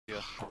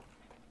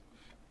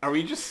Are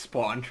we just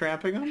spawn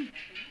trapping him?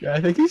 Yeah,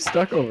 I think he's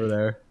stuck over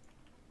there.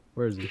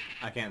 Where is he?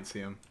 I can't see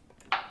him.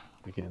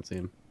 I can't see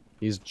him.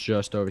 He's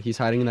just over. He's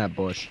hiding in that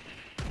bush.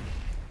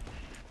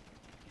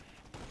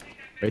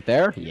 Right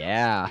there?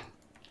 Yeah.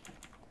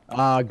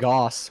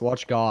 Goss.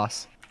 Watch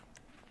Goss.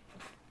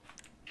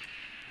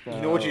 You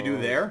know what you do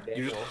there?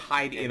 You just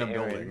hide in a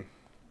building.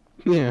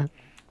 Yeah.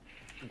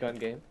 Gun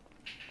game.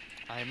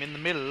 I'm in the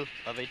middle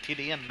of a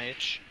TDM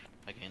match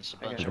against a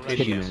bunch of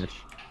Kitty Russians. match.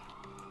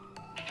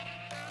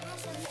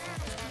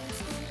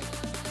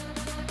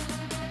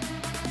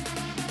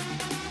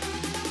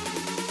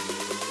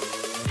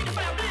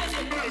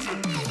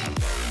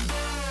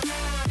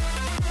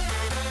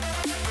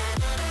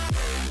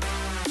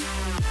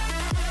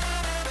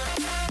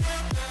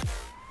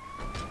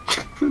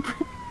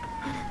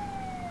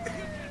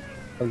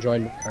 I'm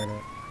joining the car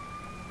now.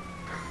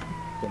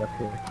 Get up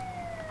here.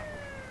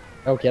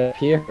 Oh, get up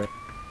here.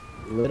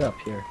 Lit up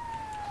here.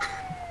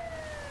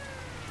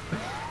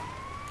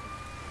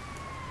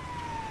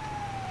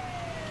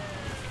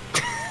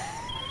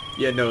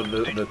 Yeah, no,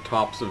 the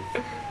tops of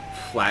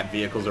flat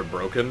vehicles are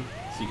broken,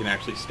 so you can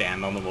actually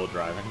stand on them while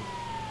driving.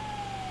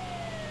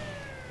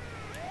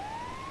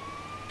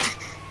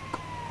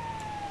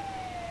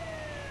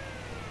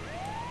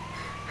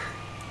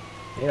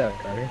 Yeah,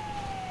 Carter.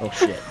 Oh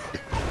shit.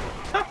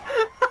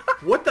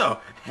 What the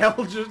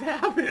hell just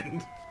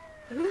happened?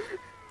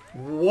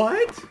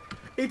 What?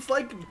 It's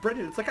like,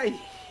 Brendan, it's like I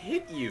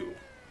hit you.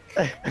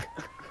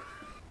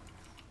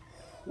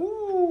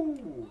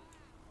 Ooh.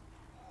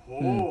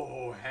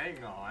 Oh,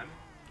 hang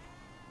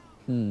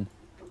on.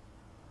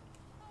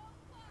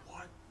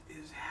 What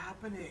is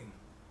happening?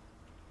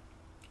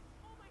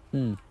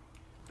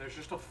 There's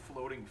just a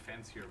floating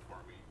fence here for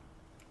me.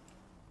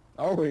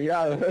 Oh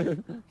yeah,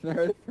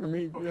 there's for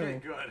me too. Okay,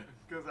 good.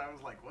 Because I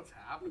was like, what's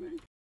happening?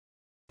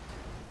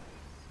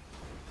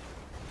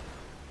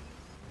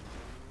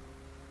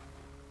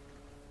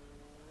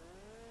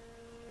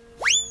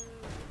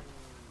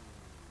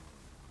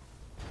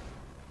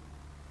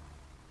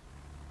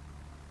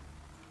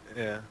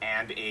 Yeah.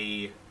 And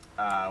a,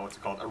 what's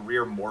it called? A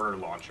rear mortar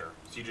launcher.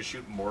 So you just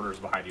shoot mortars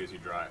behind you as you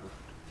drive.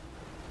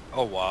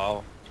 Oh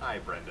wow. Hi,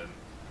 Brendan.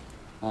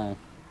 Hi.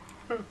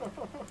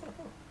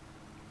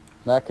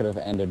 That could have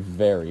ended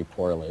very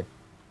poorly.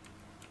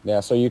 Yeah,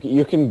 so you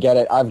can get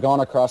it. I've gone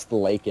across the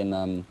lake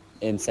in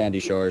Sandy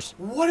Shores.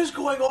 What is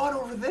going on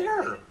over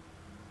there?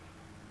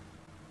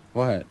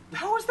 What?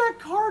 How is that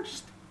car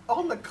just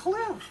on the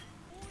cliff?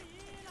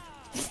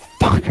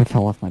 Fuck! I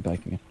fell off my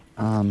bike again.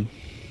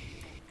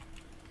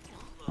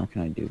 How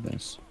can I do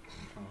this?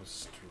 That was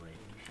strange.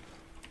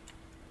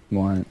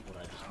 What? What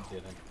I just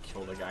did, I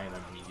killed a guy and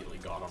immediately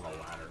got on a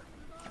ladder.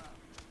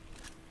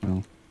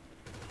 Oh.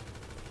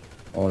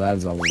 Oh, that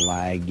is a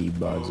laggy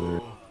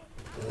buzzer.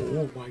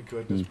 Oh my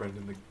goodness,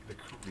 Brendan, the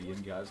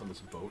Korean guys on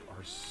this boat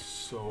are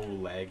so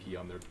laggy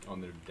on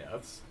their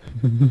deaths.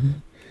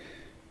 Good,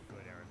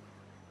 Aaron.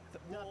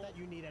 Not that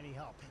you need any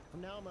help.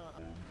 From now on,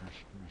 I'm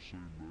just gonna say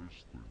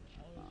nice things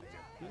about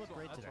you. you look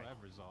great That's today. what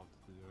I've resolved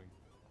to doing.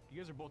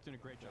 You guys are both doing a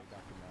great job,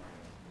 Dr. Mario.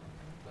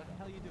 What the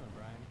hell are you doing,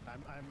 Brian?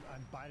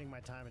 I'm biding my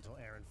time until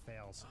Aaron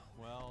fails.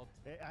 Well,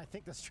 I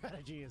think the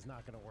strategy is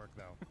not going to work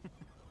though.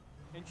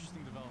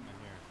 interesting development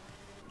here.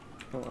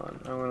 Hold on,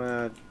 I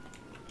wanna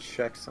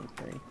check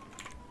something.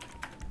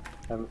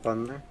 Having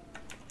fun there?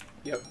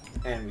 Yep,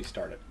 and we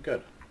started.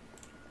 Good.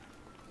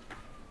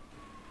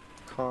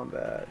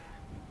 Combat.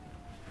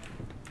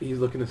 He's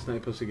looking to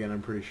snipe us again,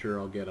 I'm pretty sure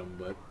I'll get him,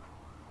 but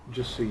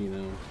just so you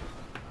know.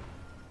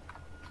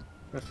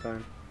 That's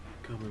fine.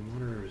 God, my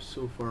monitor is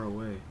so far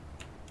away.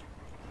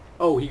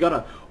 Oh, he got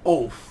a...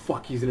 Oh,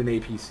 fuck, he's in an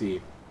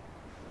APC.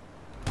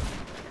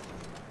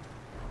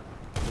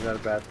 Is that a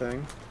bad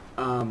thing?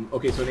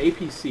 Okay, so an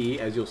APC,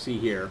 as you'll see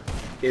here,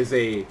 is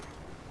a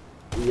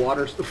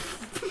water...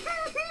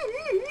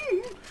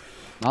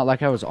 Not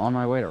like I was on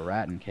my way to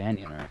Ratton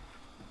Canyon, or...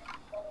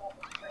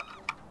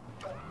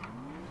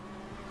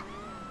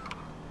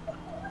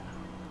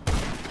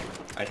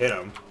 I hit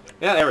him.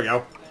 Yeah, there we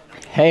go.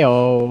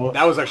 Heyo!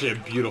 That was actually a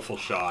beautiful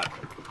shot.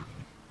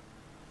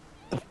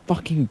 The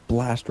fucking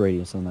blast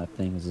radius on that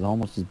thing is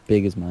almost as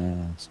big as my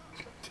ass.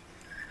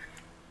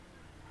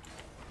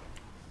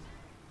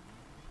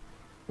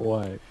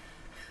 What?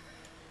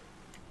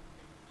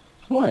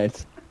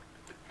 What?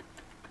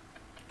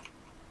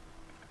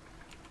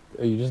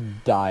 Are you just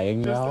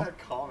dying Just now? that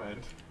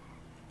comment.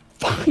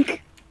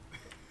 Fuck!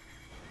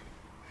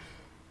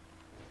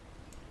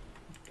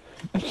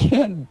 I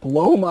can't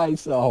blow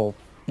myself.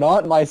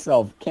 Not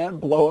myself. Can't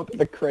blow up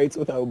the crates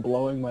without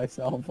blowing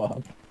myself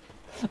up.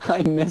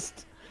 I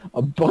missed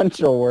a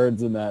bunch of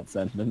words in that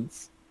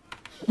sentence.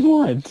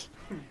 What?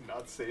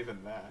 Not saving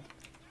that.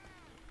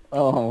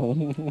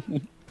 Oh.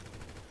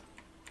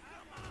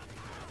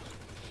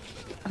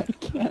 I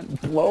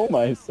can't blow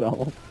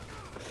myself.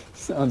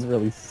 Sounds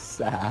really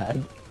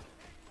sad.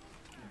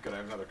 Good, I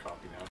have another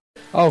copy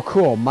now. Oh,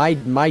 cool. My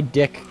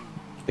dick,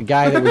 the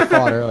guy that we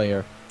fought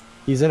earlier,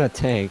 he's in a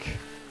tank.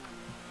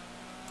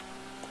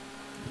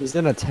 He's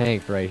in a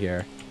tank right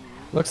here.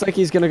 Looks like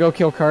he's gonna go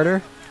kill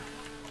Carter.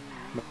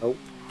 Nope.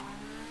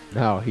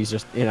 No, he's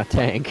just in a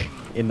tank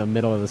in the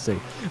middle of the city.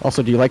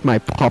 Also, do you like my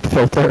pop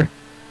filter?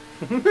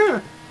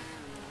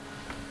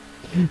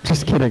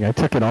 Just kidding, I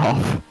took it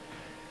off.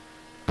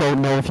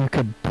 Don't know if you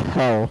could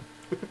tell.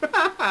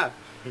 Can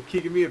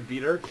you give me a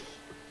beater?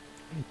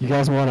 You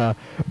guys want a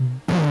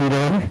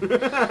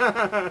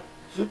beater?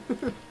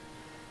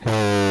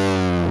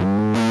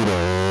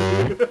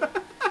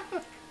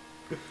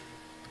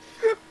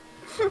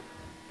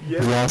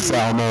 Yes,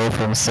 Elmo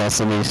from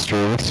Sesame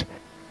Street.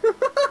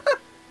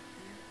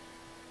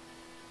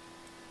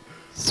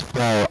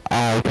 Spell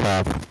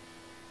iCup.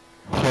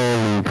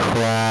 Holy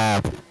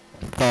crap.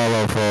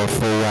 Follow for a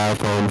free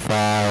iPhone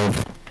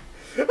 5.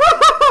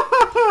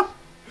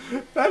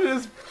 That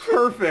is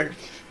perfect.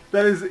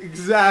 That is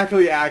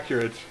exactly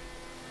accurate.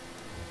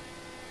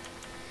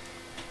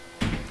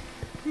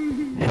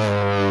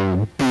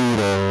 Hey,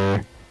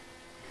 beater.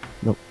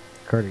 Nope.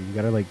 Carter, you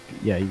gotta like,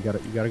 yeah, you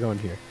gotta go in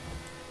here.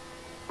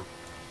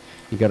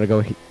 You gotta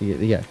go,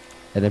 yeah.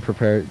 And then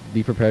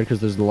be prepared because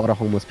there's a lot of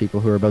homeless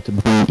people who are about to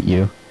beat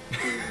you.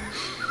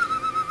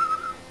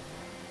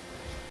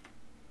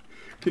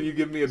 Can you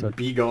give me a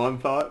be gone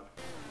thought?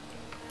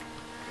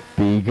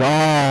 Be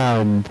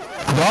gone!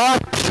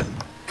 What?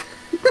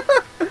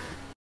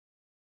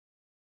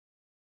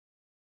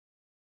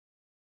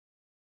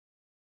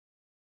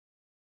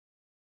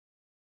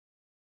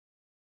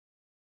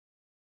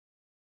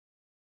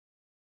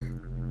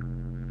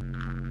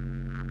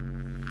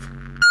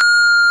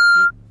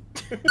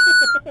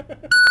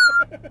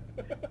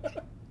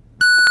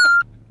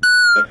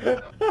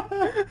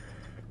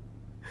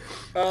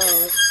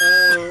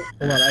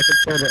 Hold on, I can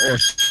throw the oh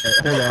shit,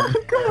 hold on.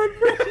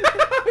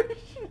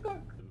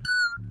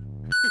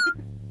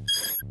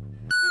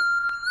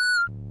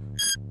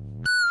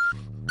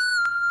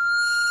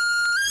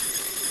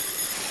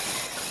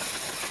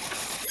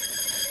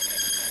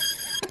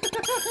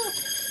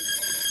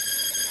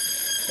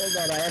 Hold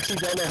on, I actually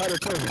don't know how to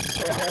turn this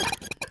off.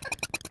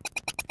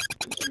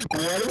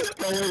 What is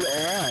going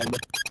on?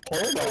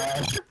 Hold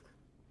on.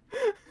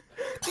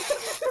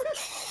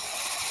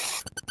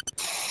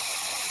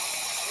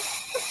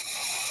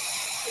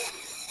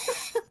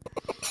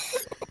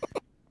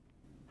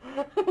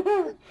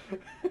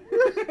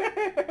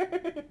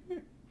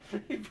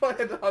 He probably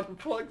had to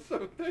unplug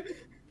something.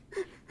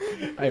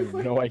 I have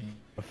no idea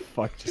what the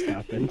fuck just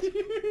happened.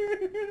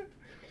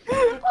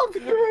 I'll be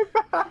right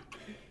back.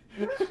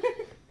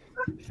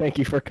 Thank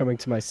you for coming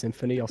to my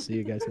symphony. I'll see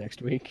you guys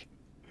next week.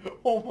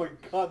 Oh my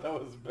god, that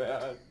was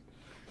bad.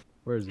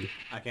 Where is he?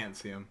 I can't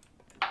see him.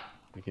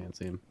 I can't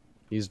see him.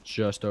 He's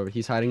just over.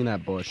 He's hiding in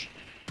that bush.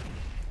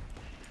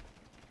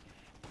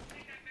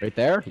 Right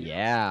there?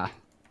 Yeah.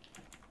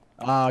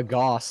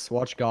 Goss.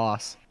 Watch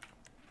Goss.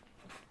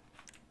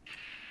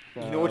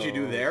 You know what you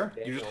do there?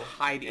 You just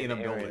hide in a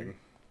building.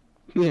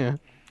 Yeah.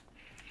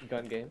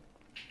 Gun game.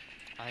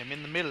 I'm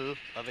in the middle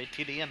of a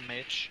TDM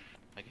match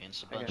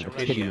against a bunch of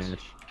Kitty Russians.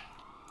 match.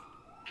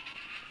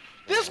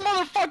 This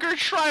motherfucker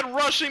tried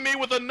rushing me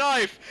with a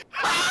knife!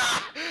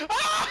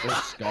 There's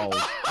Skulls.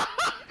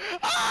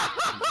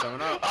 He's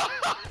coming up.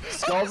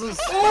 Skulls is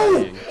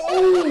stunning.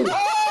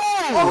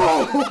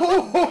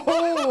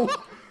 Oh!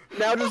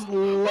 Now just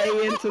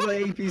lay into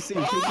the APC. Take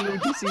the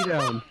APC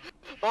down.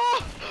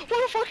 Oh,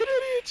 what a fucking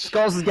idiot!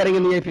 Skulls is getting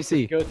in the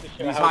APC.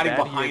 He's hiding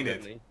behind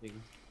it.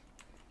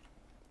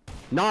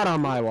 Not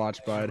on my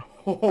watch, bud.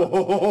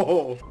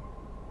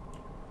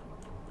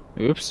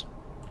 Oops.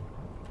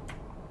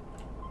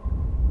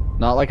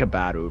 Not like a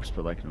bad oops,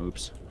 but like an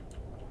oops.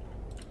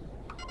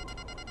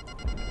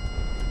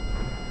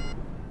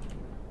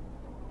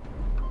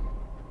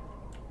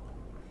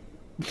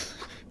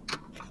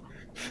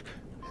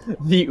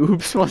 The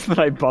oops was that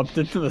I bumped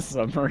into the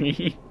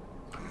submarine.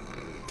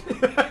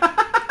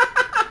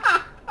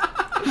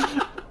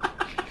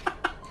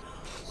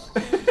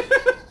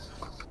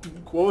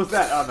 What was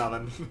that? Oh,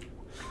 nothing.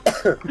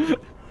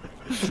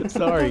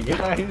 Sorry,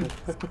 guys.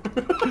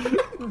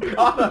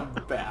 Not a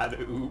bad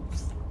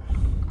oops.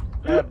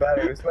 Not bad.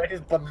 It was I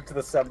just bumped into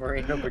the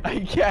submarine. No big I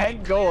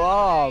can't go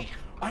up.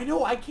 I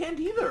know, I can't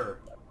either.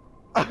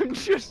 I'm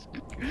just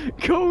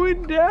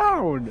going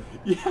down.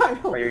 Yeah, I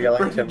know. Are you yelling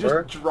Brendan,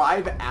 timber? just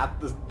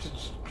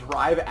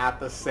drive at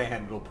the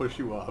sand. It'll push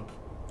you up.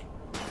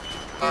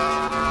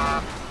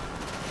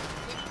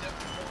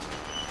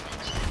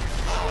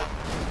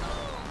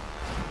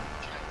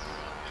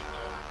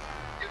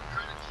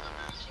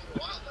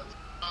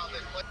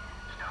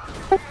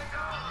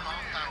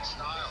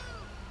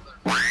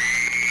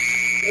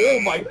 Oh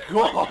my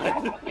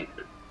god!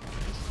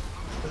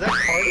 Is that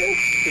Carter?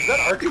 Is that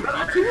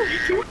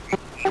R2D2?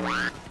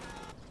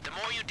 The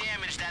more you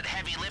damage that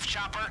heavy lift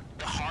chopper,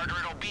 the harder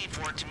it'll be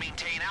for it to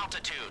maintain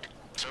altitude.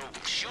 So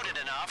shoot it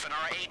enough and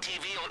our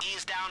ATV will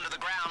ease down to the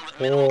ground with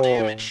minimal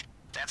damage.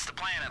 That's the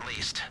plan at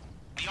least.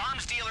 The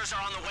arms dealers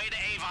are on the way to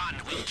Avon.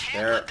 We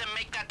can't let them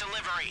make that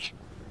delivery.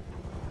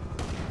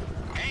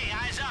 Hey,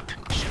 eyes up.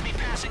 Should be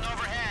passing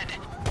overhead.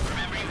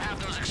 Remember you have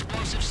those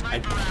explosive I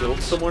sniper rounds.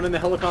 killed someone in the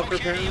helicopter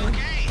Okay, apparently?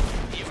 okay.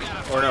 You've got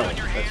a Or no, time on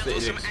your that's hands it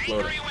with some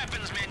exploding. angry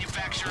weapons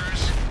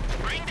manufacturers.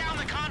 Bring down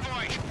the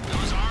convoy.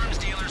 Those arms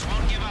dealers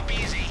won't give up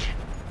easy.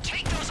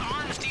 Take those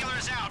arms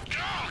dealers out.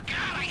 Oh,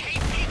 God, I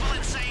hate people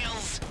in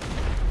sales.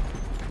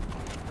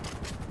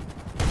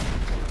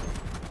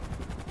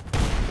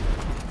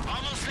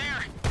 Almost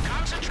there.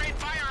 Concentrate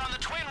fire on the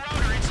twin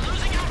rotor. It's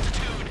losing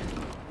altitude.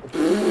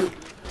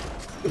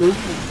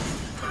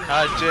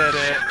 I did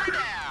it.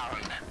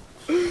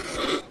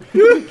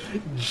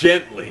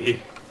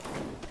 Gently.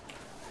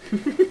 Now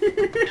grab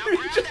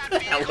that vehicle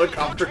and go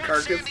Helicopter towards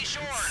carcass Sandy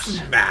Shores.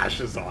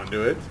 smashes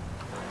onto it.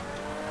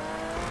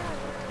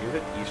 You know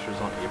that Easter's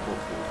on April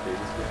Fool's Day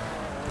this year?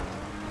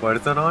 What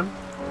is it on?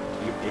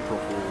 April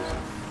Fool's.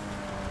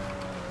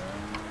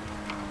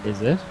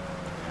 Is it?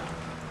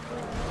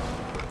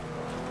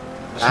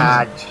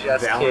 Ah,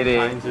 just kidding.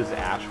 Valentine's is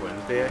Ash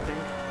Wednesday, I think.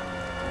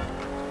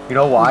 You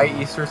know why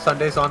Easter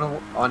Sunday's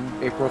on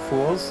April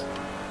Fool's?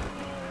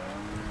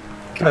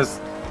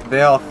 Because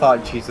they all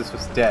thought Jesus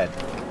was dead,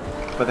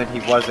 but then he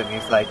wasn't.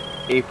 He's like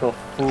April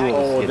Fool's.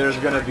 Oh, you there's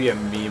gonna be a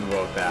meme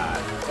about that.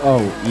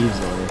 Oh,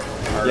 easily.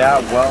 Yeah,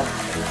 well,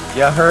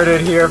 you heard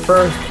it here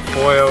first,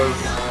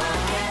 boyos.